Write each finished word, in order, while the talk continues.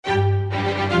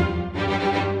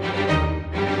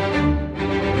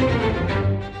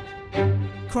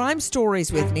Crime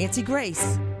Stories with Nancy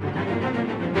Grace.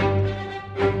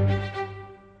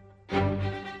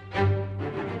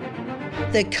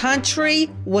 The country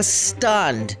was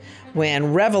stunned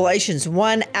when revelations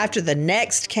one after the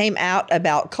next came out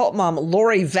about cult mom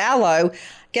Lori Vallow.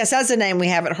 Guess that's a name we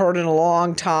haven't heard in a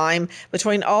long time.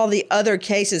 Between all the other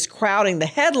cases crowding the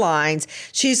headlines,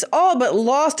 she's all but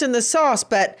lost in the sauce.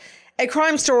 But at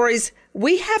Crime Stories,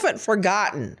 we haven't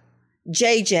forgotten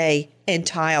JJ and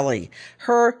Tylee,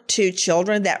 her two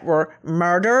children that were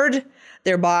murdered,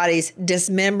 their bodies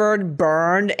dismembered,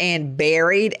 burned, and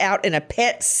buried out in a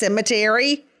pet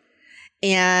cemetery.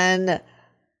 And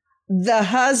the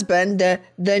husband,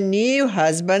 the new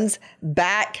husband's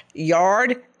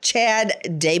backyard, Chad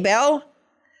Daybell.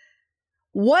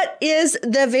 What is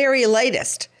the very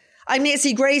latest? I'm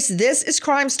Nancy Grace. This is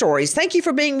Crime Stories. Thank you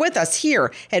for being with us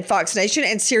here at Fox Nation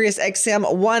and Sirius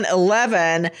XM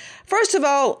 111. First of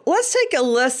all, let's take a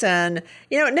listen.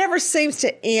 You know, it never seems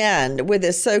to end with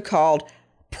this so-called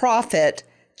prophet,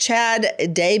 Chad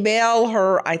Daybell,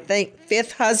 her, I think,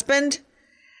 fifth husband.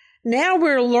 Now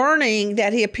we're learning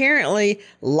that he apparently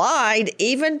lied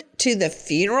even to the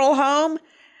funeral home.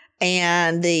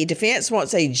 And the defense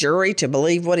wants a jury to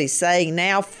believe what he's saying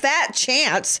now. Fat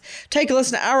chance. Take a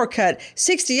listen to our cut.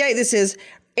 68, this is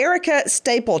Erica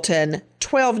Stapleton,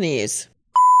 12 News.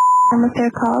 With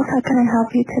their calls, how can I help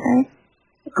you today?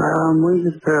 We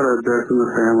just had a death in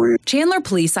the family. Chandler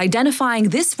police identifying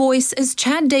this voice as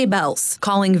Chad Daybell's,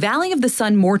 calling Valley of the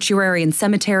Sun Mortuary and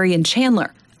Cemetery in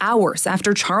Chandler, hours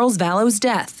after Charles Vallow's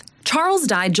death. Charles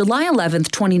died July 11th,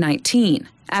 2019.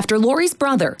 After Lori's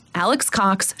brother, Alex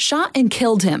Cox, shot and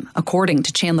killed him, according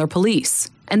to Chandler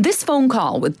police. And this phone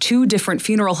call with two different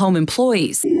funeral home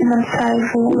employees I'm sorry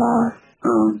for your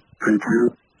loss. Thank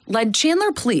you. led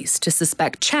Chandler police to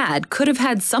suspect Chad could have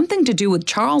had something to do with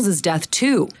Charles's death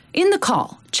too. In the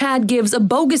call, Chad gives a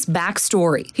bogus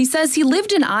backstory. He says he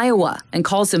lived in Iowa and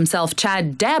calls himself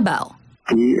Chad Daybell.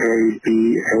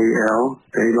 Daybell.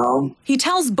 Daybell. He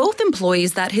tells both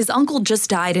employees that his uncle just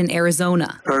died in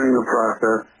Arizona. Starting the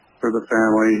process for the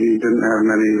family. He didn't have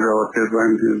many relatives.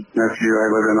 I'm his nephew. I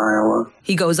live in Iowa.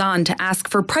 He goes on to ask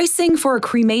for pricing for a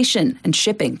cremation and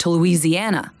shipping to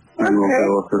Louisiana. And we'll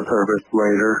deal with the service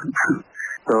later.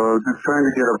 So just trying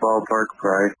to get a ballpark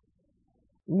price.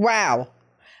 Wow.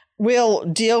 We'll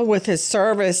deal with his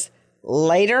service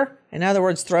later. In other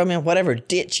words, throw him in whatever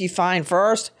ditch you find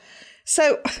first.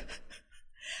 So,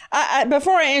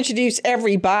 before I introduce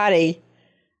everybody,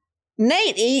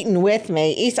 Nate Eaton with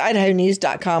me,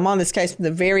 EastIdahoNews.com, on this case from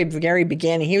the very, very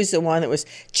beginning. He was the one that was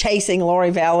chasing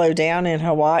Lori Vallow down in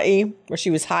Hawaii, where she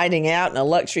was hiding out in a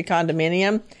luxury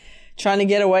condominium, trying to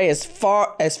get away as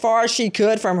far as she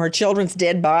could from her children's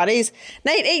dead bodies.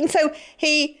 Nate Eaton, so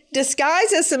he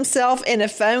disguises himself in a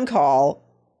phone call,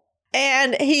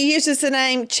 and he uses the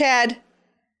name Chad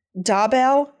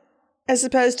Daybell as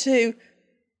opposed to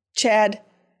Chad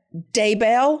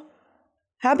Daybell.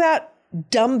 How about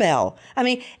Dumbbell? I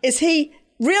mean, is he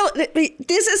real?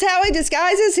 This is how he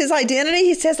disguises his identity.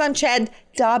 He says, I'm Chad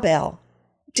Daybell,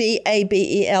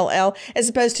 Dabbell, as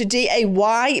opposed to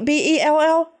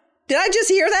Daybell. Did I just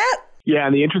hear that? Yeah,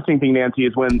 and the interesting thing, Nancy,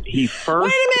 is when he first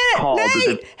Wait a called... minute,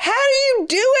 Nate, how do you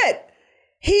do it?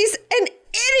 He's an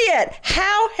idiot.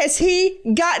 How has he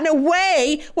gotten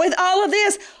away with all of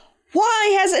this?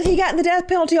 Why hasn't he gotten the death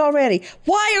penalty already?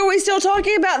 Why are we still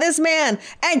talking about this man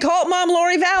and cult mom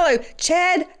Lori Vallow?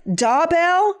 Chad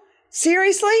Daybell?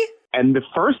 Seriously? And the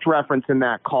first reference in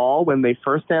that call, when they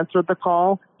first answered the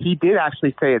call, he did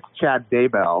actually say it's Chad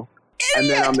Daybell. Idiot! And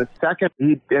then on the second,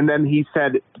 he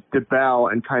said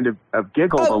Daybell and kind of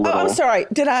giggled a little. Oh, I'm sorry.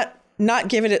 Did I not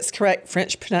give it its correct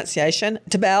French pronunciation?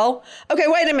 Daybell? Okay,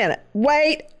 wait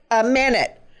a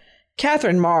minute.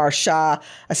 Catherine Marsh,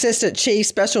 Assistant Chief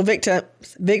Special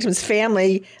Victims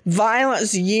Family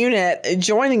Violence Unit,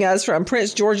 joining us from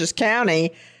Prince George's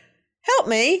County. Help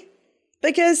me,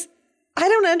 because I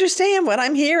don't understand what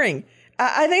I'm hearing.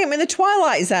 I think I'm in the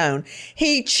twilight zone.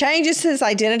 He changes his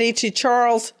identity to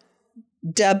Charles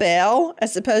Daybell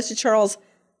as opposed to Charles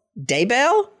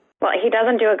Daybell? Well, he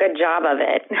doesn't do a good job of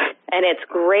it, and it's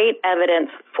great evidence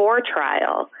for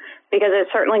trial, because it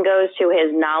certainly goes to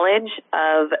his knowledge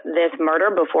of this murder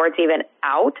before it's even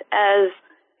out as,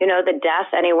 the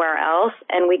death anywhere else.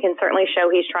 And we can certainly show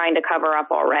he's trying to cover up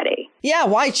already. Yeah,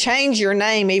 why change your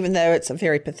name, even though it's a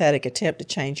very pathetic attempt to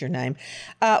change your name?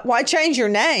 Why change your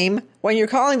name when you're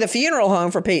calling the funeral home,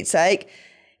 for Pete's sake,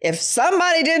 if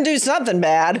somebody didn't do something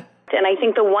bad? And I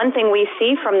think the one thing we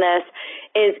see from this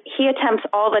is he attempts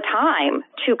all the time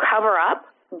to cover up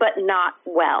but not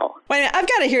well. Wait a minute, I've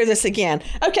got to hear this again.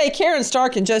 Okay, Karen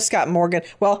Stark and Joe Scott Morgan.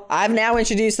 Well, I've now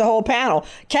introduced the whole panel.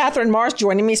 Catherine Marsh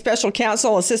joining me, Special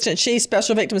Counsel, Assistant Chief,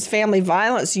 Special Victims Family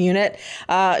Violence Unit.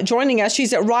 Joining us,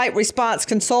 she's at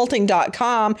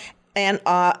rightresponseconsulting.com and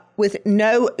with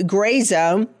No Gray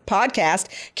Zone podcast.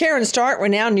 Karen Stark,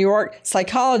 renowned New York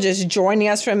psychologist, joining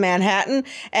us from Manhattan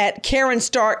at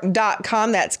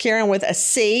KarenStark.com. That's Karen with a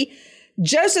C.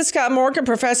 Joseph Scott Morgan,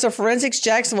 Professor of Forensics,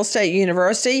 Jacksonville State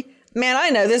University. Man, I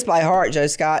know this by heart, Joe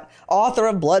Scott. Author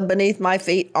of Blood Beneath My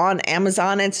Feet on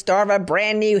Amazon and star of a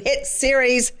brand new hit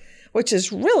series, which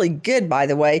is really good, by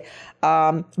the way,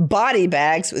 Body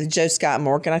Bags with Joe Scott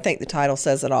Morgan. I think the title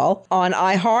says it all. On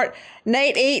iHeart.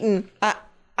 Nate Eaton,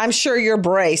 I'm sure you're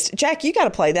braced. Jack, you got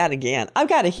to play that again. I've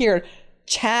got to hear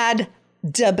Chad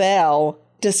Daybell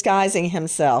disguising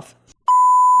himself.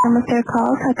 With your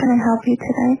calls, how can I help you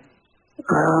today?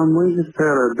 We just had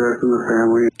a death in the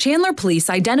family. Chandler police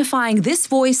identifying this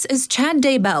voice as Chad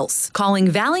Daybell's, calling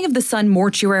Valley of the Sun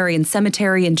Mortuary and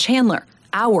Cemetery in Chandler,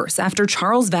 hours after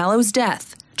Charles Vallow's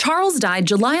death. Charles died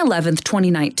July 11th,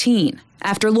 2019,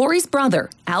 after Lori's brother,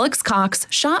 Alex Cox,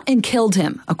 shot and killed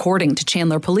him, according to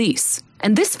Chandler police.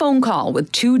 And this phone call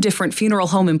with two different funeral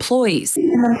home employees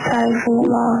And I'm sorry for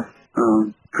your loss.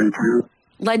 Thank you.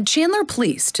 led Chandler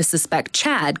police to suspect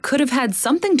Chad could have had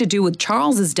something to do with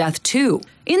Charles's death too.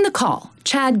 In the call,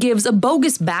 Chad gives a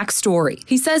bogus backstory.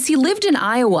 He says he lived in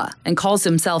Iowa and calls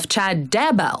himself Chad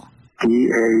Daybell.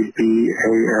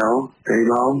 Daybell.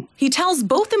 Daybell. He tells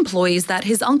both employees that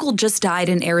his uncle just died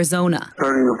in Arizona.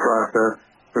 Starting the process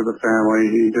for the family.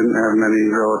 He didn't have many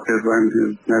relatives. I'm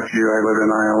his nephew. I live in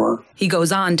Iowa. He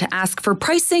goes on to ask for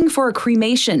pricing for a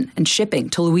cremation and shipping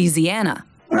to Louisiana.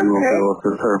 And we'll bill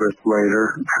the service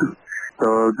later.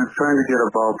 So just trying to get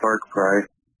a ballpark price.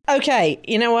 Okay,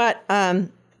 you know what?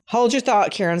 Hold your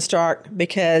thought, Karen Stark,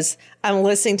 because I'm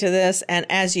listening to this, and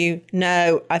as you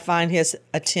know, I find his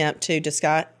attempt to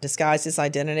disguise his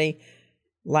identity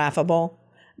laughable.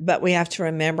 But we have to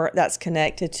remember that's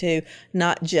connected to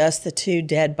not just the two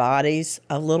dead bodies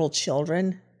of little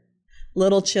children.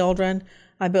 Little children.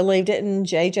 I believe, didn't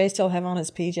JJ still have on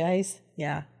his PJs?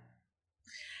 Yeah.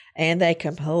 And they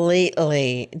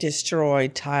completely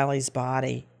destroyed Tylee's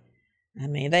body. I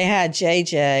mean, they had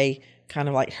JJ kind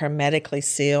of like hermetically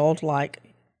sealed, like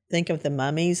think of the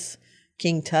mummies,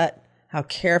 King Tut, how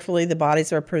carefully the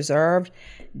bodies were preserved.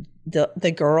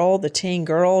 The girl, the teen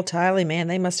girl, Tylee, man,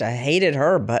 they must have hated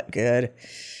her but good,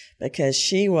 because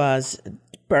she was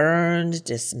burned,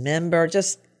 dismembered,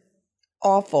 just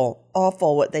awful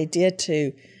what they did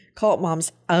to Cult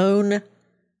Mom's own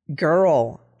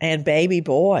girl and baby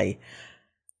boy.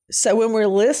 So when we're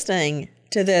listening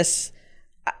to this,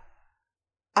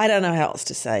 I don't know how else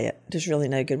to say it. There's really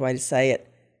no good way to say it.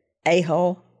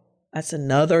 A-hole. That's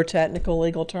another technical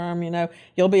legal term, you know.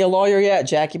 You'll be a lawyer yet,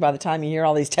 Jackie, by the time you hear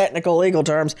all these technical legal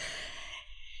terms.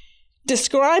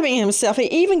 Describing himself, he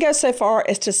even goes so far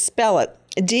as to spell it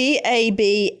D-A-B-A-L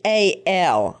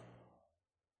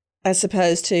as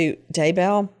opposed to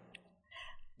Daybell.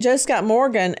 Joe Scott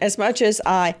Morgan, as much as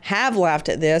I have laughed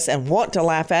at this and want to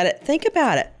laugh at it, think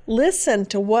about it. Listen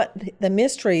to what the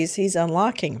mysteries he's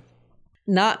unlocking.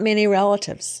 Not many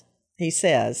relatives, he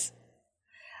says,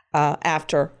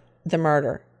 after the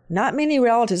murder. Not many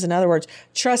relatives. In other words,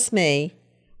 trust me,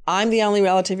 I'm the only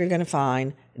relative you're going to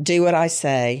find. Do what I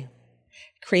say.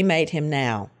 Cremate him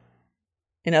now.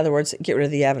 In other words, get rid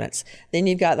of the evidence. Then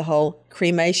you've got the whole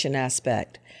cremation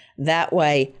aspect. That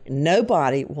way,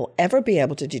 nobody will ever be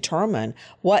able to determine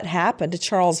what happened to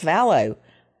Charles Vallow.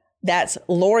 That's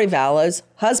Lori Vallow's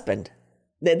husband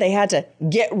that they had to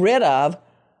get rid of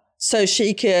so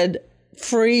she could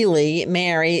freely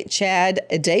marry Chad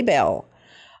Daybell.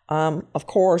 Of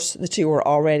course, the two were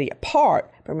already apart.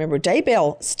 But remember,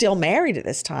 Daybell still married at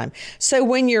this time. So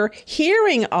when you're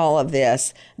hearing all of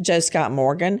this, Joe Scott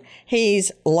Morgan,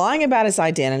 he's lying about his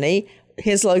identity,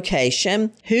 his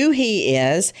location, who he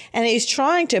is, and he's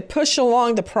trying to push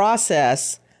along the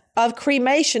process of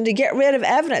cremation to get rid of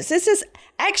evidence. This is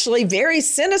actually very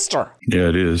sinister. Yeah,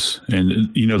 it is.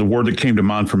 And, you know, the word that came to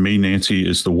mind for me, Nancy,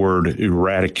 is the word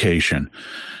eradication.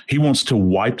 He wants to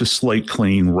wipe the slate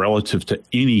clean relative to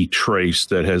any trace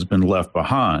that has been left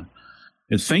behind.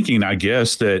 And thinking, I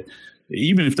guess, that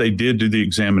even if they did do the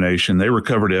examination, they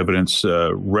recovered evidence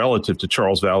relative to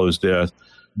Charles Vallow's death,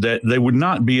 that they would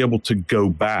not be able to go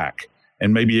back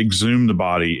and maybe exhume the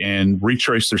body and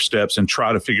retrace their steps and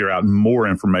try to figure out more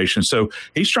information. So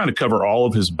he's trying to cover all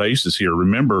of his bases here.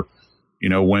 Remember, you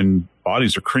know, when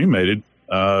bodies are cremated,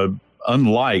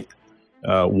 unlike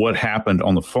what happened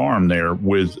on the farm there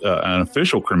with an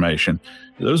official cremation.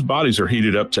 Those bodies are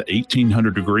heated up to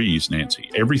 1,800 degrees, Nancy.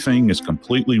 Everything is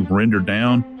completely rendered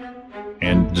down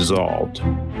and dissolved.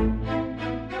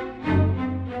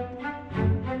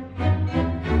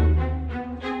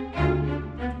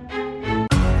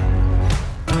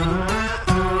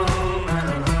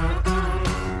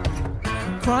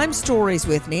 Crime Stories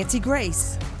with Nancy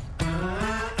Grace.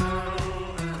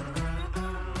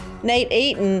 Nate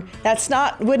Eaton,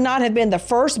 would not have been the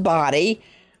first body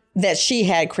that she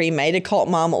had cremated, cult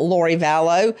mom Lori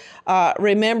Vallow.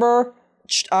 Remember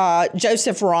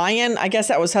Joseph Ryan? I guess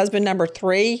that was husband number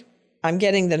 3. I'm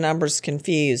getting the numbers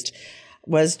confused.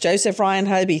 Was Joseph Ryan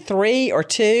hubby 3 or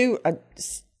 2?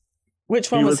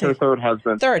 Which one was he? He was her third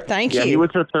husband. Third, thank you. Yeah, he was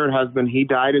her third husband. He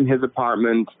died in his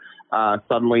apartment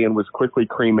suddenly and was quickly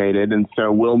cremated. And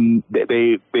so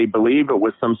they believe it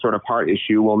was some sort of heart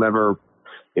issue. We'll never,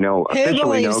 officially know. Who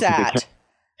believes that?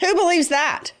 Who believes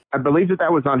that? I believe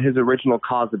that was on his original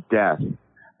cause of death.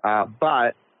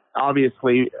 But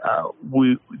obviously,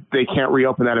 they can't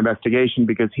reopen that investigation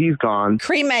because he's gone.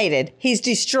 Cremated. He's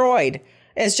destroyed.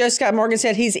 As Joe Scott Morgan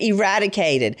said, he's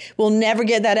eradicated. We'll never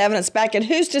get that evidence back. And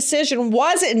whose decision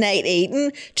was it, Nate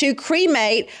Eaton, to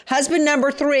cremate husband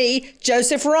number 3,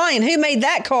 Joseph Ryan? Who made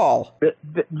that call?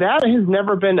 That has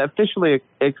never been officially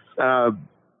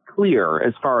clear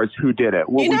as far as who did it.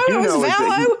 What it was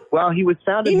Vallow? He was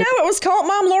found. It was cult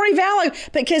mom Lori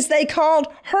Vallow because they called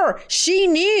her. She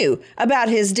knew about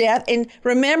his death. And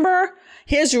remember,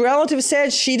 his relative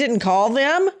said she didn't call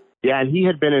them? Yeah, and he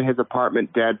had been in his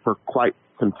apartment dead for quite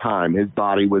some time. His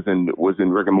body was in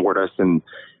rigor mortis and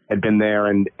had been there.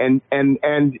 And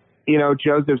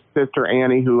Joseph's sister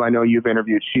Annie, who I know you've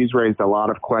interviewed, she's raised a lot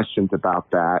of questions about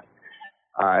that.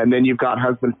 And then you've got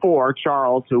husband 4,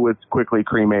 Charles, who was quickly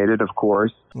cremated, of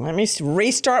course. Let me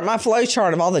restart my flow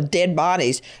chart of all the dead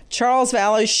bodies. Charles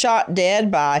Vallow shot dead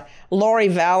by Lori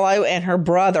Vallow and her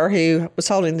brother, who was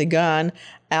holding the gun,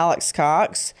 Alex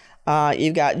Cox.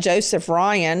 You've got Joseph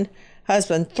Ryan,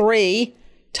 husband 3,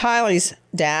 Tylee's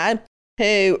dad,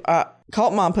 who,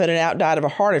 cult mom put it out, died of a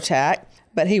heart attack,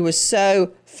 but he was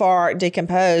so far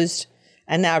decomposed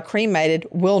and now cremated,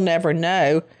 we'll never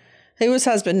know. Who was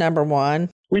husband number 1?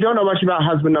 We don't know much about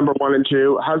husband number 1 and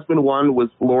 2. Husband 1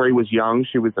 Lori was young.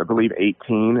 She was, I believe,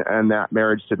 18, and that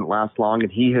marriage didn't last long,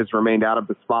 and he has remained out of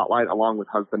the spotlight along with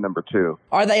husband number 2.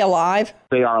 Are they alive?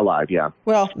 They are alive, yeah.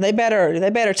 Well, they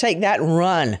better take that and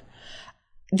run.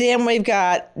 Then we've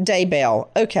got Daybell.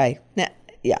 Okay. Now,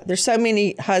 yeah, there's so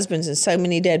many husbands and so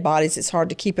many dead bodies, it's hard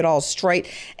to keep it all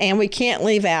straight. And we can't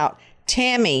leave out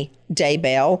Tammy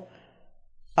Daybell.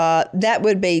 That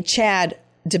would be Chad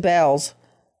Daybell's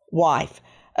wife.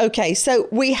 Okay, so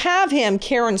we have him,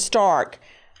 Karen Stark,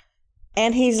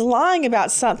 and he's lying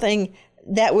about something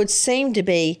that would seem to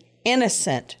be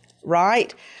innocent,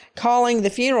 right? Calling the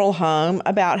funeral home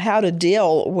about how to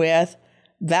deal with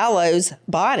Vallow's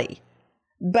body.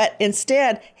 But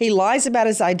instead, he lies about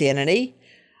his identity,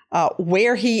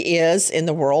 where he is in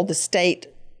the world, the state,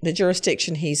 the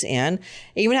jurisdiction he's in,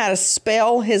 even how to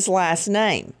spell his last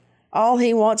name. All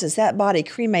he wants is that body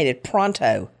cremated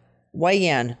pronto. Weigh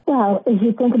in. Well, if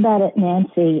you think about it,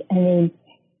 Nancy, I mean,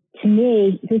 to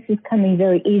me, this is coming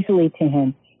very easily to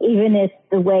him, even if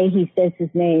the way he says his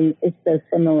name is so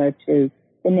similar to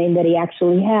the name that he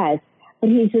actually has. But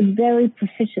he's a very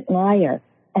proficient liar,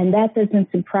 and that doesn't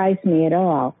surprise me at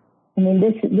all. I mean,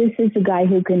 this is a guy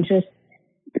who can just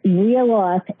reel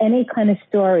off any kind of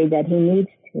story that he needs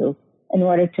to in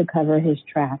order to cover his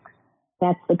tracks.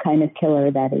 That's the kind of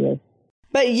killer that he is.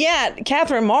 But yet,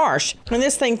 Catherine Marsh, when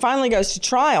this thing finally goes to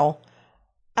trial,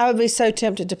 I would be so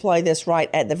tempted to play this right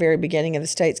at the very beginning of the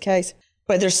state's case.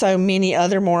 But there's so many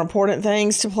other more important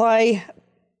things to play.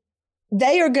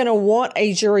 They are going to want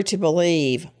a jury to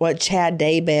believe what Chad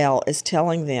Daybell is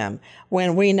telling them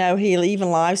when we know he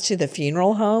even lies to the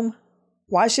funeral home.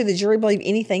 Why should the jury believe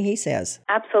anything he says?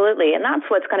 Absolutely. And that's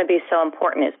what's going to be so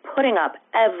important, is putting up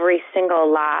every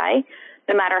single lie,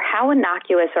 no matter how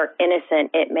innocuous or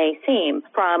innocent it may seem,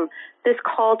 from this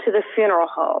call to the funeral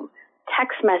home,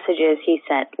 text messages he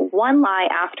sent, one lie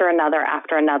after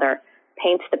another,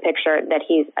 paints the picture that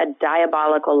he's a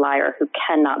diabolical liar who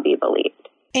cannot be believed.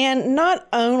 And not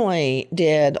only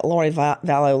did Lori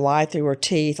Vallow lie through her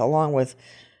teeth, along with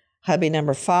hubby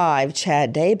number 5,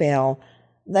 Chad Daybell,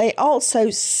 they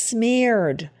also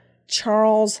smeared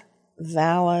Charles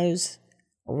Vallow's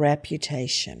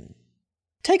reputation.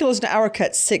 Take a listen to Our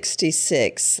Cut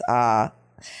 66.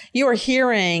 You are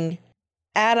hearing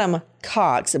Adam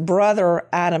Cox, brother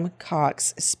Adam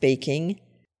Cox, speaking,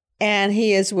 and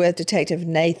he is with Detective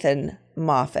Nathan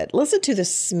Moffat. Listen to the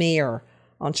smear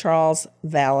on Charles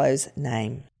Vallow's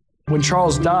name. When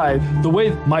Charles died, the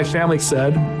way my family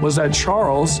said was that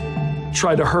Charles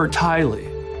tried to hurt Tylee,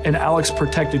 and Alex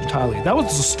protected Tylee. That was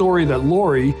the story that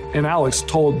Lori and Alex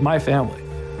told my family.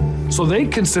 So they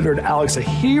considered Alex a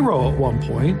hero at one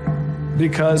point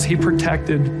because he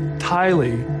protected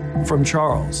Tylee from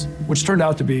Charles, which turned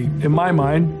out to be, in my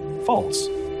mind, false.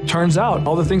 Turns out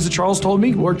all the things that Charles told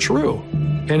me were true,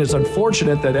 and it's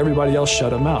unfortunate that everybody else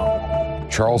shut him out.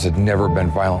 Charles had never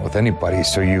been violent with anybody,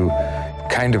 so you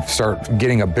kind of start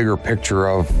getting a bigger picture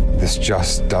of this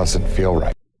just doesn't feel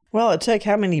right. Well, it took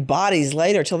how many bodies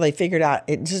later till they figured out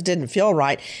it just didn't feel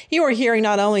right. You were hearing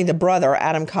not only the brother,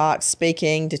 Adam Cox,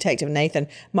 speaking, Detective Nathan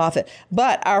Moffat,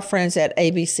 but our friends at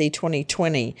ABC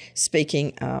 2020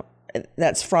 speaking.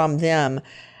 That's from them.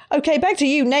 Okay, back to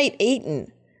you, Nate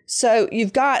Eaton. So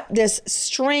you've got this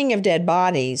string of dead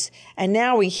bodies, and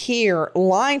now we hear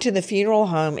lying to the funeral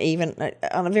home even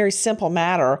on a very simple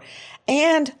matter,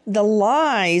 and the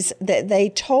lies that they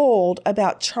told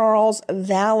about Charles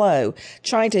Vallow,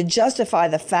 trying to justify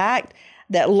the fact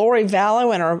that Lori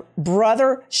Vallow and her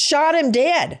brother shot him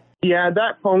dead. Yeah,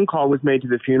 that phone call was made to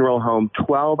the funeral home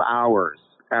 12 hours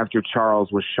after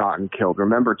Charles was shot and killed.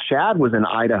 Remember, Chad was in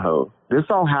Idaho. This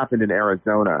all happened in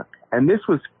Arizona. And this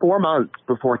was 4 months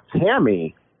before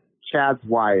Tammy, Chad's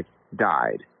wife,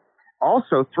 died.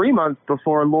 Also, 3 months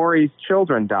before Lori's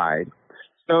children died.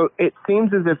 So it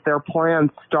seems as if their plan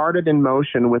started in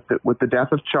motion with the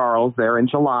death of Charles there in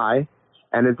July.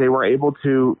 And as they were able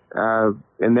to,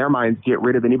 in their minds, get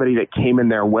rid of anybody that came in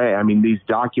their way. I mean, these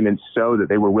documents show that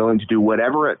they were willing to do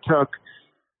whatever it took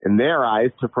in their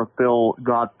eyes to fulfill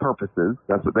God's purposes.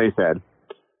 That's what they said.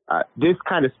 This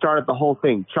kind of started the whole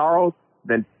thing. Charles,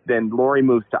 then Lori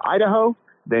moves to Idaho,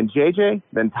 then JJ,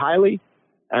 then Tylee,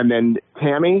 and then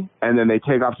Tammy, and then they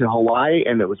take off to Hawaii,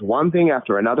 and it was one thing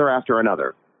after another after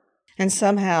another. And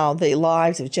somehow the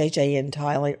lives of JJ and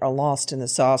Tylee are lost in the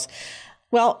sauce.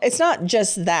 Well, it's not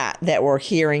just that we're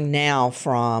hearing now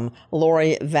from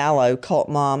Lori Vallow, cult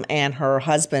mom, and her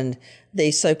husband,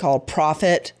 the so-called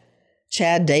prophet,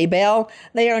 Chad Daybell.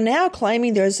 They are now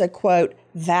claiming there's a, quote,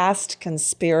 vast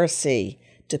conspiracy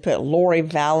to put Lori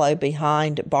Vallow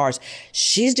behind bars.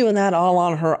 She's doing that all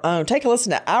on her own. Take a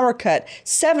listen to Our Cut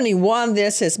 71.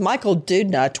 This is Michael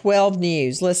Dudna, 12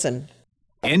 News. Listen.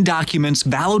 In documents,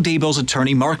 Vallow Daybell's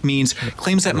attorney, Mark Means,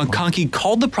 claims that McConkey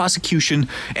called the prosecution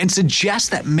and suggests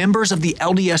that members of the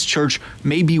LDS Church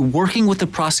may be working with the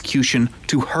prosecution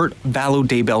to hurt Vallow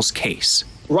Daybell's case.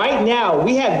 Right now,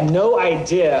 we have no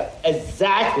idea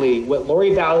exactly what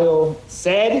Lori Vallow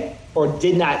said or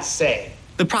did not say.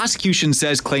 The prosecution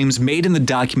says claims made in the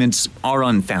documents are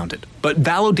unfounded, but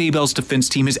Vallow Daybell's defense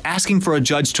team is asking for a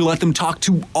judge to let them talk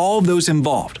to all of those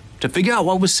involved to figure out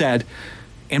what was said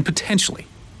and potentially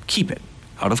keep it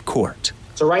out of court.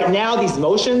 So right now, these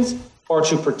motions are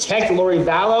to protect Lori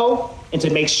Vallow and to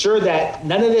make sure that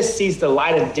none of this sees the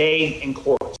light of day in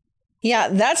court. Yeah,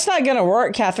 that's not going to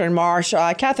work, Catherine Marsh.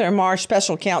 Catherine Marsh,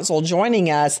 special counsel,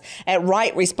 joining us at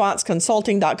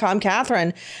rightresponseconsulting.com.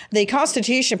 Catherine, the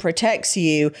Constitution protects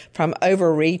you from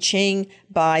overreaching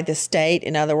by the state.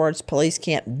 In other words, police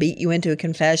can't beat you into a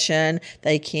confession.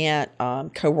 They can't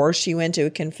coerce you into a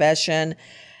confession.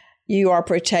 You are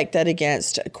protected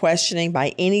against questioning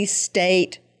by any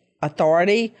state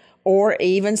authority or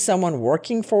even someone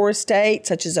working for a state,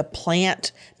 such as a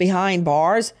plant behind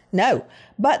bars. No.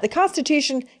 But the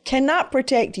Constitution cannot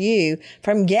protect you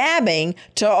from gabbing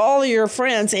to all of your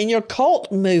friends in your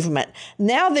cult movement.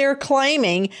 Now they're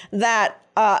claiming that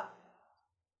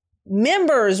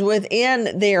members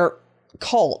within their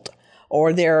cult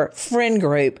or their friend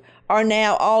group are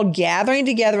now all gathering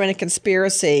together in a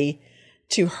conspiracy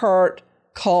to hurt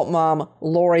cult mom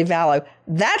Lori Vallow.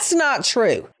 That's not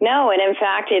true. No, and in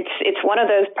fact, it's one of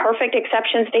those perfect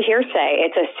exceptions to hearsay.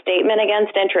 It's a statement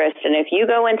against interest, and if you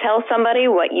go and tell somebody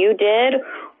what you did,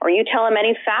 or you tell them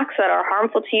any facts that are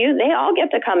harmful to you, they all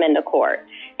get to come into court.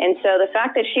 And so the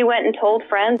fact that she went and told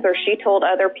friends or she told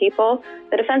other people,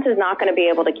 the defense is not going to be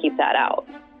able to keep that out.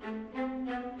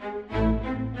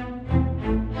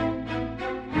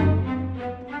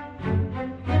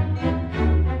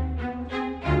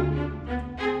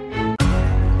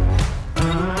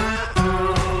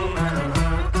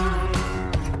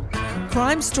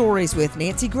 Crime Stories with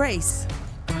Nancy Grace.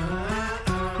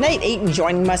 Nate Eaton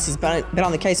joining us. He's been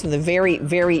on the case from the very,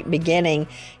 very beginning.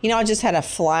 You know, I just had a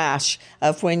flash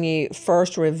of when you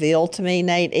first revealed to me,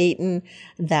 Nate Eaton,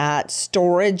 that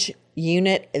storage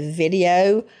unit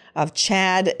video of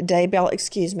Chad Daybell,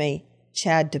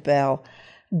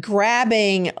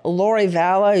 grabbing Lori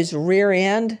Vallow's rear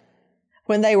end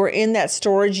when they were in that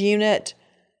storage unit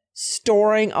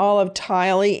storing all of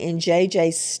Tylee and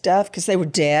JJ's stuff because they were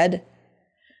dead.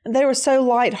 And they were so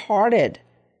lighthearted,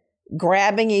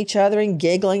 grabbing each other and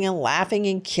giggling and laughing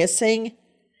and kissing,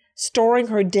 storing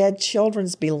her dead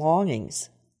children's belongings.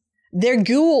 They're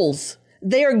ghouls.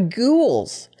 They're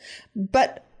ghouls.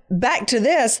 But back to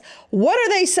this, what are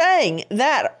they saying?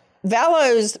 That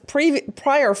Vallow's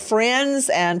prior friends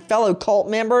and fellow cult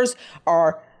members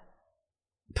are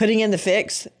putting in the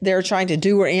fix they're trying to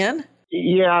do her in?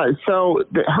 Yeah, so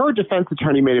her defense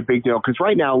attorney made a big deal because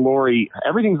right now, Lori,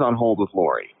 everything's on hold with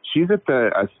Lori. She's at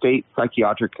the state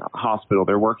psychiatric hospital.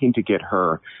 They're working to get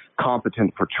her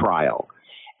competent for trial.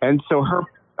 And so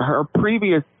her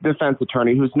previous defense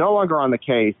attorney, who's no longer on the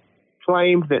case,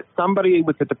 claimed that somebody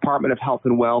with the Department of Health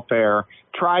and Welfare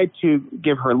tried to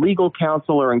give her legal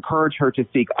counsel or encourage her to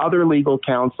seek other legal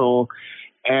counsel.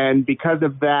 And because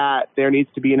of that, there needs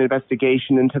to be an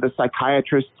investigation into the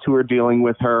psychiatrists who are dealing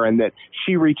with her, and that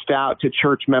she reached out to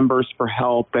church members for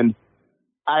help. And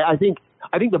I think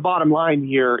the bottom line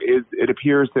here is it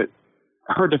appears that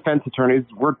her defense attorneys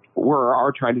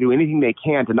are trying to do anything they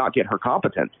can to not get her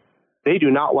competent. They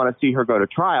do not want to see her go to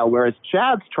trial, whereas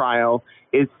Chad's trial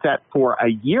is set for a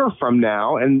year from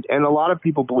now, and a lot of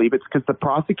people believe it's because the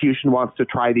prosecution wants to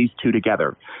try these two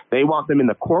together. They want them in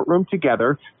the courtroom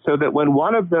together so that when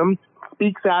one of them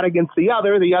speaks out against the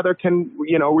other can,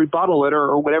 rebuttal it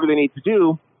or whatever they need to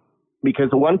do, because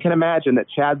one can imagine that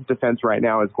Chad's defense right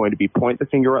now is going to be point the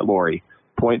finger at Lori,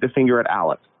 point the finger at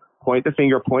Alex, point the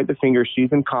finger, she's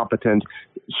incompetent,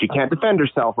 she can't defend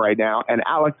herself right now, and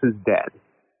Alex is dead.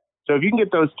 So if you can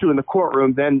get those two in the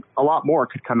courtroom, then a lot more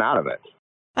could come out of it.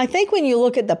 I think when you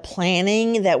look at the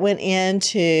planning that went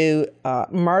into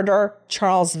murder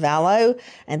Charles Vallow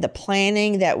and the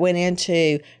planning that went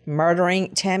into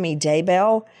murdering Tammy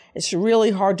Daybell, it's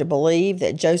really hard to believe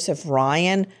that Joseph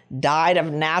Ryan died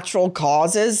of natural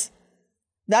causes.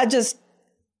 That just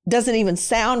doesn't even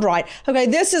sound right. Okay,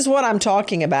 this is what I'm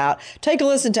talking about. Take a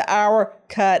listen to our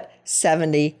cut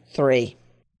 73.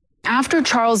 After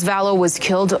Charles Vallow was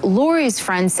killed, Lori's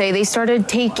friends say they started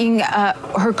taking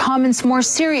her comments more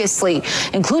seriously,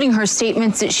 including her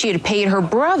statements that she had paid her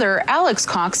brother, Alex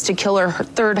Cox, to kill her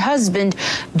third husband,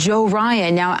 Joe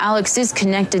Ryan. Now, Alex is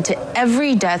connected to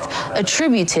every death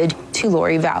attributed to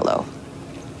Lori Vallow.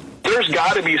 There's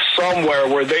got to be somewhere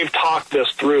where they've talked this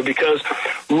through, because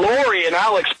Lori and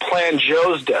Alex planned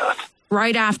Joe's death.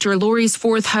 Right after Lori's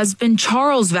fourth husband,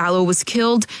 Charles Vallow, was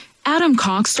killed, Adam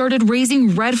Cox started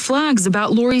raising red flags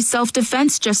about Lori's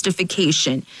self-defense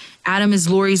justification. Adam is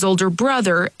Lori's older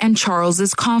brother and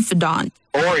Charles's confidant.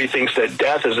 Lori thinks that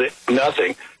death is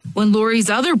nothing. When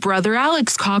Lori's other brother,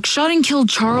 Alex Cox, shot and killed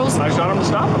Charles, I shot him to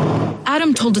stop him.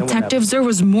 Adam told detectives there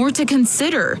was more to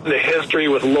consider. The history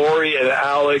with Lori and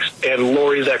Alex and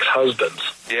Lori's ex-husbands.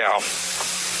 Yeah.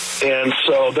 And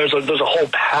so there's a whole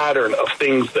pattern of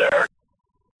things there.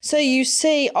 So you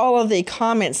see all of the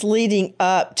comments leading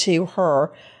up to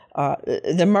her,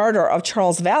 the murder of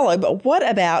Charles Vallow, but what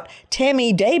about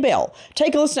Tammy Daybell?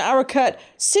 Take a listen to our cut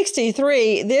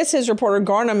 63. This is reporter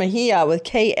Garna Mejia with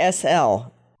KSL.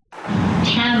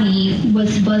 Tammy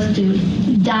was supposed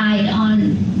to die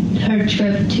on her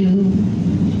trip to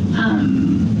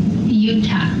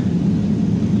Utah.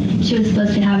 She was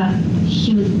supposed to have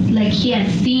he had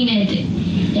seen it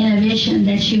in a vision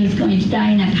that she was going to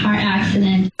die in a car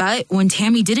accident. But when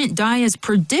Tammy didn't die as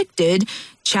predicted,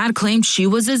 Chad claimed she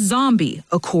was a zombie,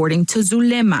 according to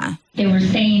Zulema. They were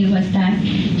saying was that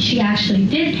she actually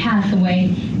did pass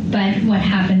away, but what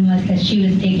happened was that she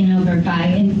was taken over by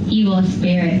an evil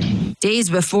spirit. Days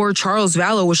before Charles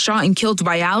Vallow was shot and killed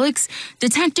by Alex,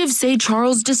 detectives say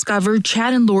Charles discovered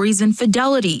Chad and Lori's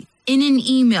infidelity. In an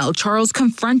email, Charles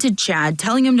confronted Chad,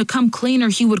 telling him to come clean or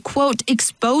he would, quote,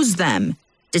 expose them.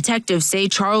 Detectives say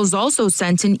Charles also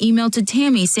sent an email to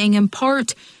Tammy saying in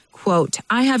part, quote,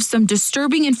 I have some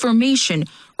disturbing information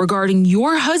regarding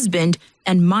your husband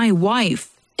and my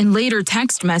wife. In later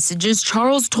text messages,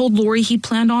 Charles told Lori he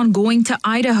planned on going to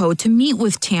Idaho to meet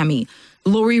with Tammy.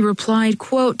 Lori replied,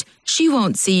 quote, she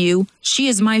won't see you. She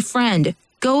is my friend.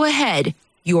 Go ahead.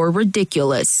 You're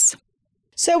ridiculous.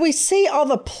 So we see all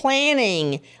the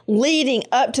planning leading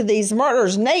up to these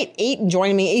murders. Nate Eaton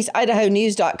joining me,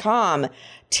 EastIdahoNews.com.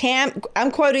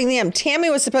 I'm quoting them. Tammy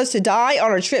was supposed to die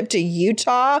on her trip to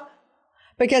Utah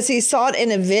because he saw it in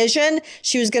a vision.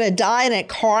 She was going to die in a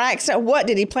car accident. What,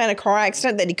 did he plan a car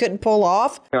accident that he couldn't pull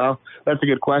off? No, that's a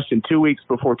good question. 2 weeks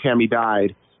before Tammy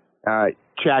died,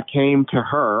 Chad came to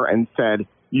her and said,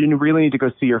 you really need to go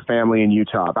see your family in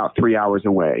Utah, about 3 hours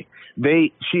away.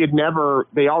 They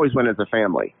always went as a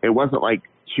family. It wasn't like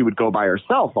she would go by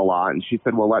herself a lot. And she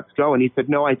said, well, let's go. And he said,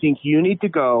 no, I think you need to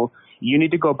go. you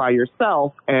need to go by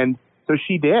yourself. And so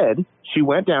she did. She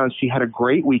went down. She had a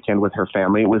great weekend with her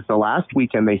family. It was the last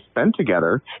weekend they spent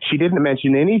together. She didn't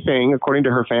mention anything, according to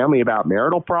her family, about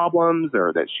marital problems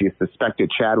or that she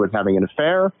suspected Chad was having an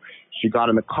affair. She got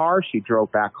in the car. She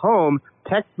drove back home.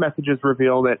 Text messages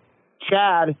reveal that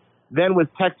Chad then was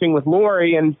texting with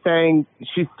Lori and saying,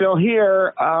 she's still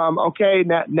here. Okay,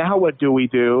 now what do we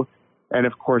do? And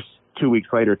of course, 2 weeks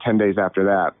later, 10 days after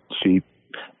that, she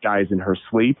dies in her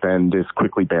sleep and is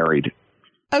quickly buried.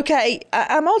 Okay,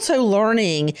 I'm also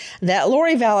learning that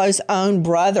Lori Vallow's own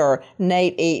brother,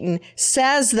 Nate Eaton,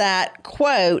 says that,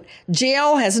 quote,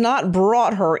 jail has not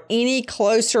brought her any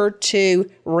closer to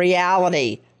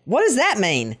reality. What does that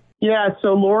mean? Yeah,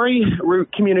 so Lori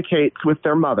communicates with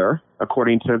their mother,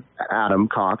 according to Adam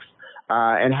Cox,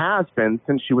 and has been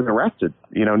since she was arrested,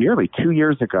 nearly 2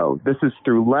 years ago. This is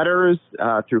through letters,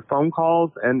 through phone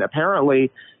calls, and apparently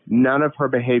none of her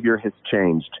behavior has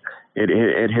changed.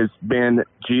 It has been,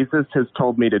 Jesus has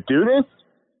told me to do this.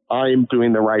 I'm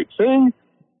doing the right thing.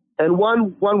 And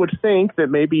one would think that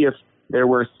maybe if there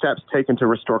were steps taken to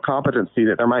restore competency,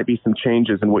 that there might be some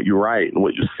changes in what you write and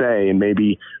what you say, and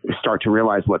maybe you start to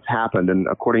realize what's happened. And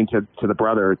according to the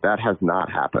brother, that has not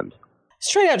happened.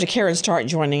 Straight out to Karen Stark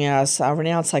joining us, a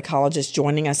renowned psychologist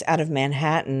joining us out of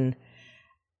Manhattan.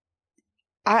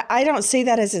 I don't see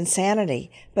that as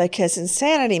insanity, because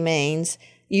insanity means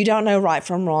you don't know right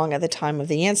from wrong at the time of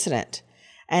the incident.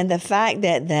 And the fact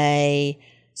that they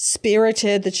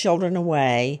spirited the children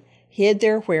away, hid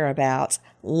their whereabouts,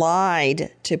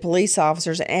 lied to police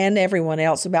officers and everyone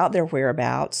else about their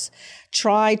whereabouts,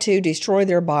 tried to destroy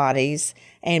their bodies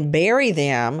and bury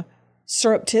them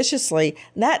surreptitiously,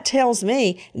 that tells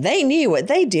me they knew what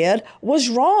they did was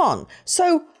wrong.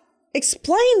 So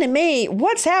explain to me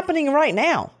what's happening right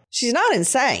now. She's not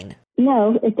insane.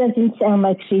 No, it doesn't sound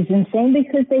like she's insane,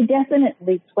 because they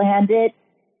definitely planned it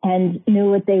and knew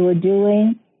what they were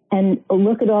doing. And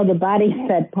look at all the bodies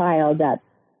that piled up.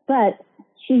 But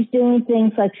she's doing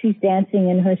things like she's dancing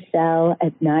in her cell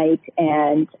at night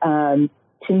and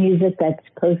to music that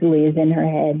supposedly is in her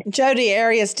head. Jodi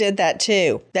Arias did that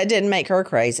too. That didn't make her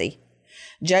crazy.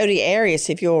 Jodi Arias,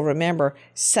 if you'll remember,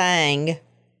 sang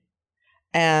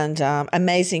and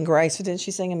Amazing Grace. Didn't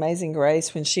she sing Amazing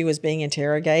Grace when she was being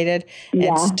interrogated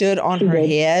and stood on her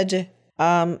head?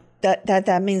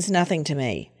 That means nothing to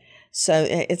me. So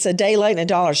it's a day late and a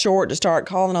dollar short to start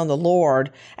calling on the Lord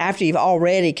after you've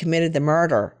already committed the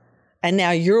murder. And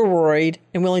now you're worried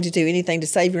and willing to do anything to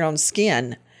save your own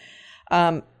skin.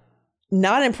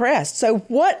 Not impressed. So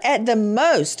what at the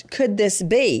most could this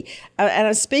be? And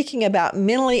I'm speaking about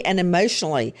mentally and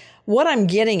emotionally. What I'm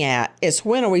getting at is,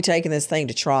 when are we taking this thing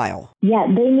to trial? Yeah,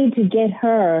 they need to get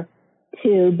her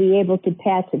to be able to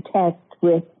pass a test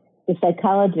with the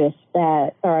psychologists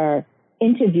that are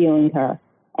interviewing her.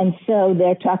 And so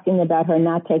they're talking about her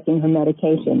not taking her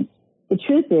medications. The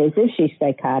truth is, if she's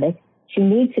psychotic, she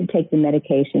needs to take the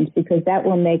medications, because that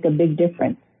will make a big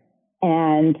difference.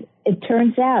 And it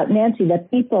turns out, Nancy,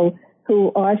 that people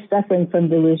who are suffering from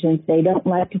delusions, they don't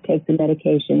like to take the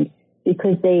medications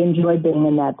because they enjoy being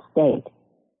in that state.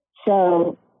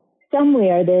 So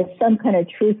somewhere there's some kind of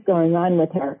truth going on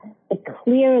with her. But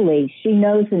clearly she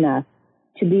knows enough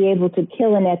to be able to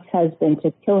kill an ex-husband,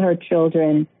 to kill her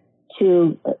children,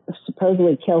 to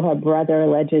supposedly kill her brother,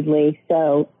 allegedly.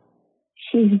 So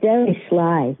she's very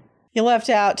sly. You left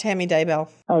out Tammy Daybell.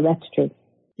 Oh, that's true.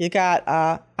 You got,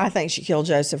 I think she killed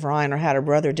Joseph Ryan or had her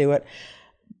brother do it,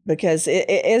 because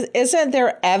isn't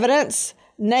there evidence,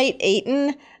 Nate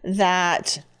Eaton,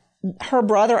 that her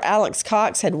brother Alex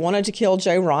Cox had wanted to kill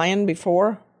Joe Ryan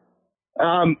before?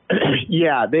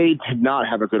 Yeah, they did not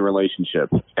have a good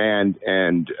relationship, and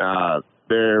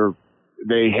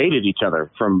they hated each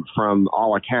other from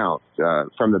all accounts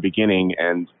from the beginning,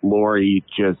 and Lori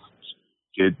just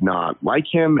did not like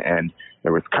him, and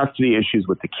there was custody issues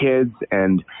with the kids,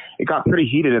 and it got pretty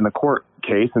heated in the court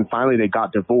case, and finally they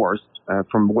got divorced.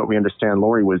 From what we understand,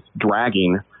 Lori was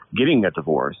dragging getting a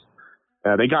divorce.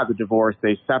 They got the divorce,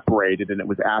 they separated, and it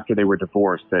was after they were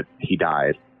divorced that he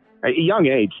died. At a young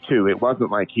age, too. It wasn't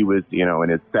like he was, in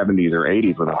his 70s or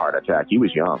 80s with a heart attack. He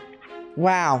was young.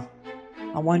 Wow.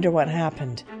 I wonder what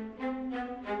happened.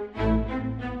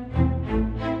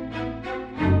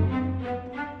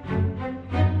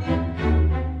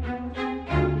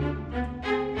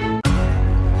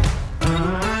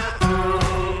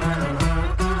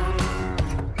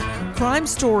 Crime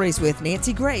Stories with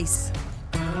Nancy Grace.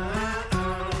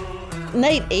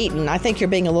 Nate Eaton, I think you're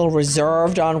being a little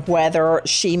reserved on whether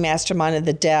she masterminded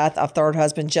the death of third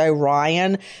husband Joe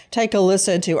Ryan. Take a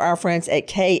listen to our friends at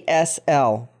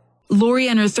KSL. Lori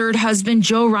and her third husband,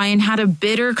 Joe Ryan, had a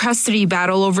bitter custody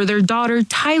battle over their daughter,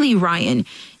 Tylee Ryan,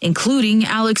 including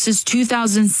Alex's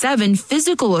 2007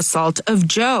 physical assault of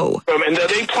Joe. And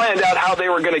they planned out how they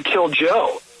were going to kill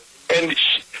Joe. And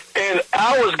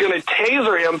Al was going to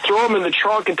taser him, throw him in the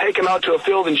trunk, and take him out to a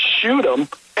field and shoot him,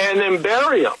 and then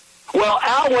bury him. Well,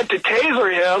 Al went to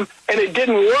taser him, and it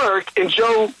didn't work, and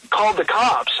Joe called the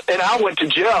cops, and Al went to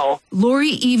jail. Lori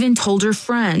even told her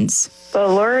friends. But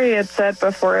Lori had said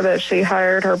before that she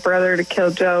hired her brother to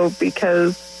kill Joe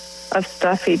because of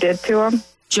stuff he did to him.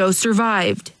 Joe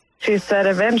survived. She said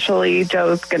eventually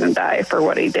Joe's going to die for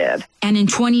what he did. And in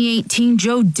 2018,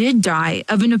 Joe did die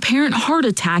of an apparent heart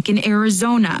attack in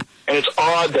Arizona. And it's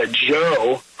odd that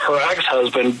Joe, her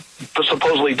ex-husband,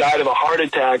 supposedly died of a heart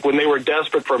attack when they were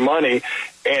desperate for money,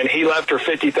 and he left her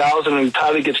 $50,000 and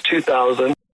Tylee gets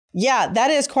 $2,000. Yeah, that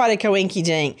is quite a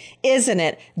coinky-dink, isn't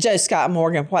it, Joe Scott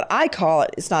Morgan? What I call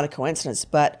it, it's not a coincidence,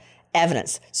 but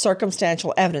evidence,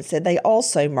 circumstantial evidence that they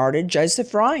also murdered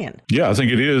Joseph Ryan. Yeah, I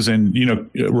think it is. And,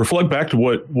 reflect back to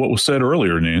what was said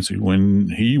earlier, Nancy. When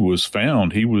he was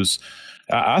found, he was,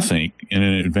 I think, in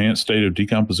an advanced state of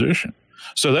decomposition.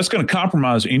 So that's going to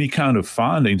compromise any kind of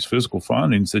findings, physical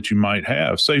findings that you might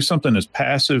have. Say something as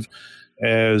passive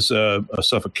as a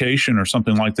suffocation or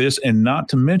something like this, and not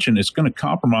to mention it's going to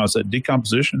compromise that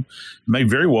decomposition, may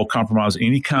very well compromise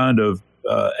any kind of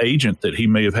agent that he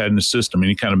may have had in the system,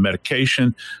 any kind of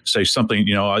medication, say something,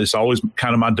 it's always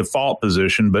kind of my default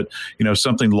position, but,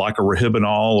 something like a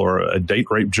Rohypnol or a date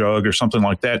rape drug or something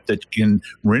like that, that can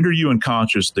render you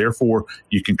unconscious. Therefore,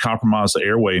 you can compromise the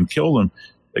airway and kill them.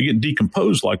 They get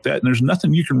decomposed like that, and there's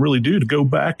nothing you can really do to go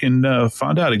back and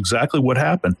find out exactly what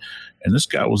happened. And this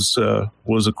guy was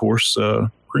of course,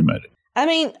 cremated. I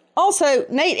mean, also,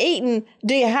 Nate Eaton,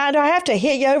 do I have to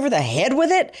hit you over the head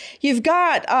with it? You've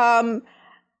got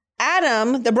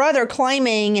Adam, the brother,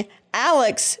 claiming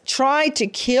Alex tried to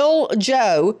kill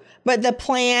Joe, but the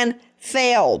plan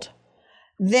failed.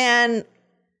 Then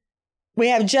we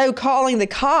have Joe calling the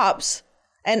cops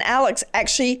and Alex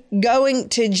actually going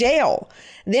to jail.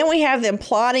 Then we have them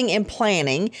plotting and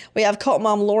planning. We have cult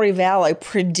mom Lori Vallow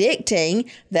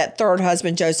predicting that third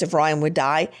husband Joseph Ryan would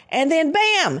die. And then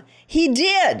bam, he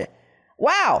did.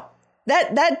 Wow.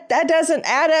 That doesn't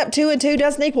add up. 2 and 2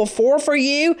 doesn't equal 4 for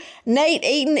you, Nate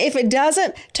Eaton. If it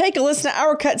doesn't, take a listen to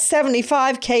our cut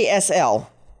 75 KSL.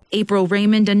 April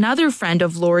Raymond, another friend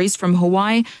of Lori's from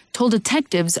Hawaii, told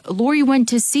detectives Lori went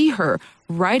to see her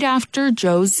right after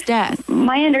Joe's death.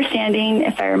 My understanding,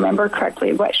 if I remember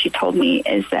correctly, what she told me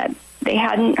is that they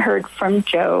hadn't heard from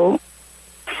Joe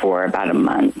for about a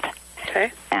month.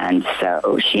 Okay. And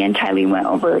so she and Tylee went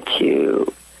over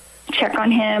to check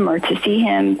on him or to see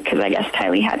him because I guess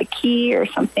Tylee had a key or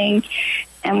something.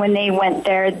 And when they went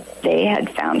there, they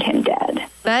had found him dead.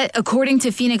 But according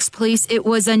to Phoenix Police, it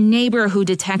was a neighbor who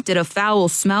detected a foul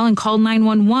smell and called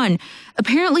 911.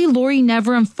 Apparently, Lori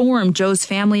never informed Joe's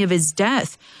family of his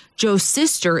death. Joe's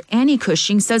sister, Annie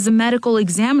Cushing, says a medical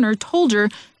examiner told her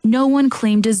no one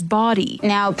claimed his body.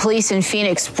 Now, police in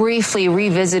Phoenix briefly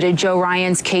revisited Joe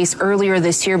Ryan's case earlier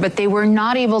this year, but they were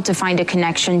not able to find a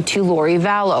connection to Lori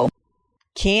Vallow.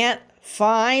 Can't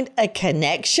find a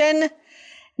connection?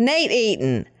 Nate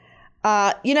Eaton,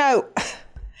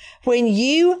 when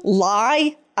you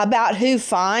lie about who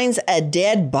finds a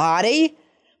dead body,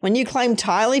 when you claim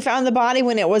Tylee found the body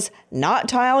when it was not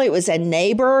Tylee, it was a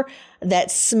neighbor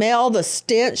that smelled the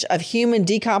stench of human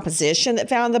decomposition that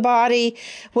found the body,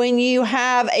 when you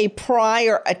have a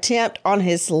prior attempt on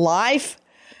his life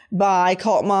by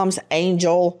cult mom's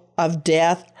angel of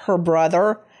death, her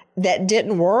brother, that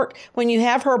didn't work, when you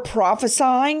have her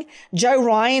prophesying Joe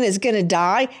Ryan is going to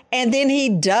die and then he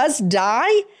does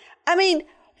die. I mean,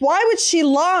 why would she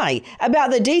lie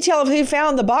about the detail of who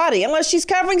found the body unless she's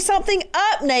covering something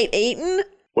up, Nate Eaton?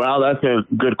 Well, that's a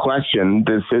good question.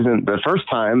 This isn't the first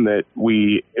time that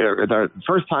the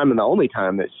first time and the only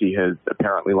time that she has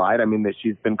apparently lied. I mean, that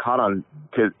she's been caught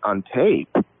on tape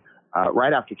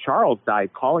right after Charles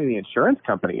died, calling the insurance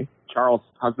company, Charles'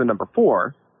 husband number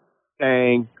 4,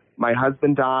 saying, my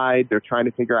husband died. They're trying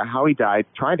to figure out how he died,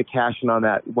 trying to cash in on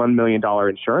that $1 million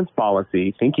insurance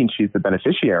policy, thinking she's the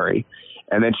beneficiary.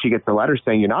 And then she gets a letter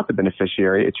saying, you're not the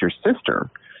beneficiary, it's your sister.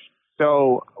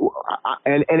 So,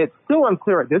 and it's still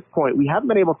unclear at this point. We haven't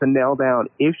been able to nail down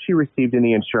if she received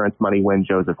any insurance money when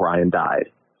Joseph Ryan died,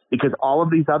 because all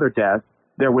of these other deaths,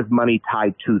 there was money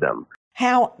tied to them.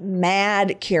 How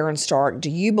mad, Karen Stark, do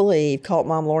you believe cult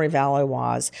mom Lori Vallow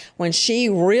was when she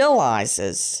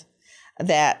realizes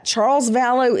that Charles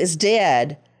Vallow is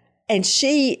dead and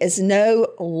she is no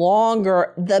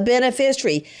longer the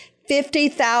beneficiary?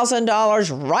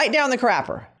 $50,000 right down the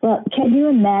crapper. Well, can you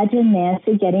imagine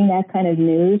Nancy getting that kind of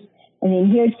news? I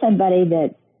mean, here's somebody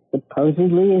that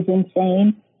supposedly is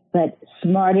insane, but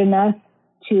smart enough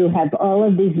to have all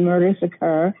of these murders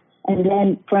occur. And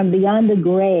then from beyond the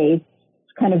grave,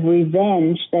 kind of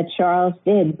revenge that Charles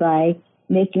did by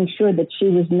making sure that she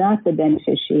was not the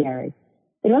beneficiary.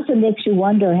 It also makes you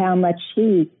wonder how much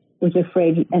he was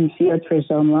afraid and feared for his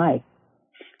own life.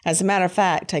 As a matter of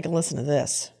fact, take a listen to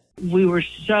this. We were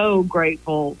so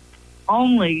grateful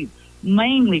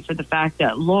mainly for the fact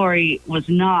that Lori was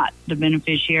not the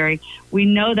beneficiary. We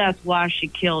know that's why she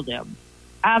killed him.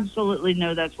 Absolutely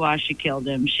know that's why she killed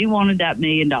him. She wanted that $1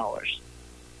 million.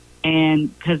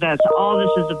 And because that's all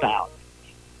this is about.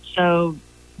 So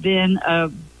then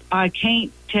I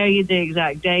can't tell you the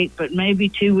exact date, but maybe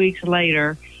 2 weeks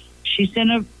later, she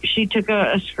took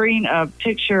a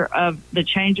picture of the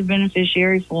change of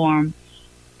beneficiary form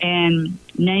and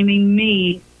naming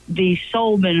me the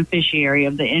sole beneficiary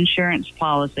of the insurance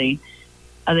policy,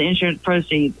 of the insurance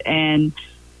proceeds. And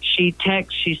she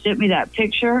sent me that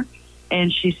picture,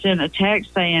 and she sent a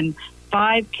text saying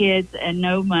 5 kids and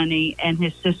no money, and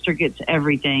his sister gets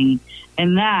everything.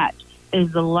 And that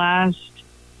is the last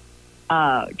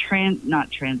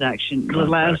the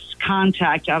last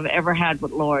contact I've ever had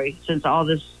with Lori since all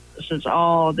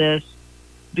this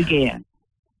began.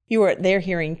 You were there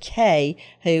hearing Kay,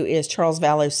 who is Charles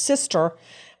Vallow's sister,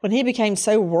 when he became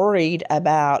so worried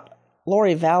about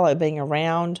Lori Vallow being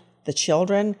around the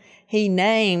children, he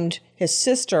named his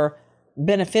sister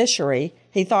beneficiary.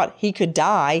 He thought he could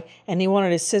die, and he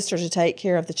wanted his sister to take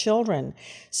care of the children.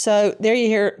 So there you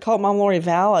hear Cult Mom Lori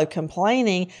Vallow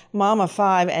complaining, Mama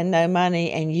 5 and no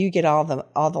money, and you get all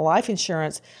the life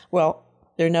insurance. Well,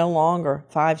 they're no longer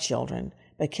 5 children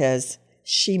because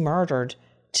she murdered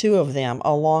 2 of them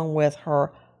along with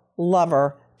her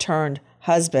lover turned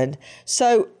husband.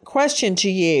 So question to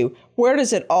you, where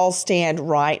does it all stand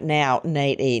right now,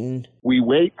 Nate Eaton? We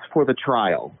wait for the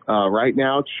trial. Right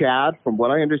now, Chad, from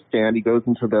what I understand, he goes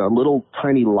into the little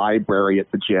tiny library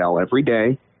at the jail every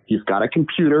day. He's got a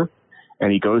computer,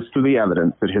 and he goes through the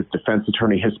evidence that his defense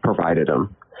attorney has provided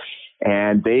him.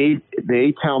 And they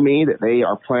tell me that they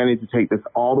are planning to take this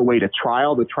all the way to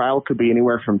trial. The trial could be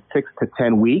anywhere from 6 to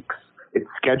 10 weeks. It's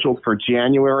scheduled for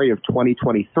January of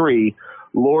 2023.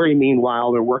 Lori,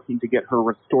 meanwhile, they're working to get her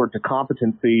restored to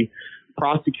competency.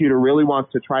 Prosecutor really wants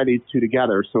to try these 2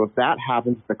 together. So if that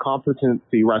happens, the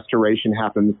competency restoration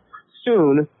happens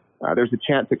soon. There's a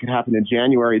chance it could happen in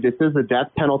January. This is a death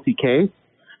penalty case,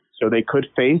 so they could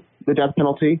face the death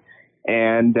penalty.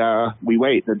 And we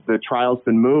wait. The trial's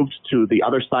been moved to the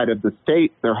other side of the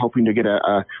state. They're hoping to get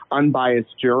a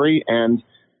unbiased jury, and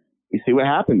we see what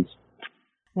happens.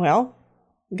 Well,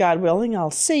 God willing,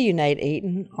 I'll see you, Nate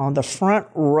Eaton, on the front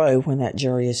row when that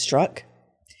jury is struck.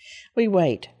 We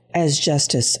wait as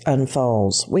justice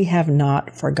unfolds. We have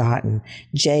not forgotten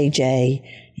JJ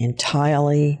and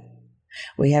Tylee.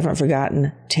 We haven't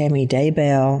forgotten Tammy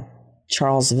Daybell,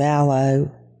 Charles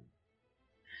Vallow,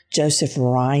 Joseph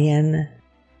Ryan.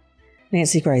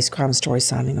 Nancy Grace, Crime Story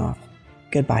signing off.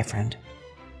 Goodbye, friend.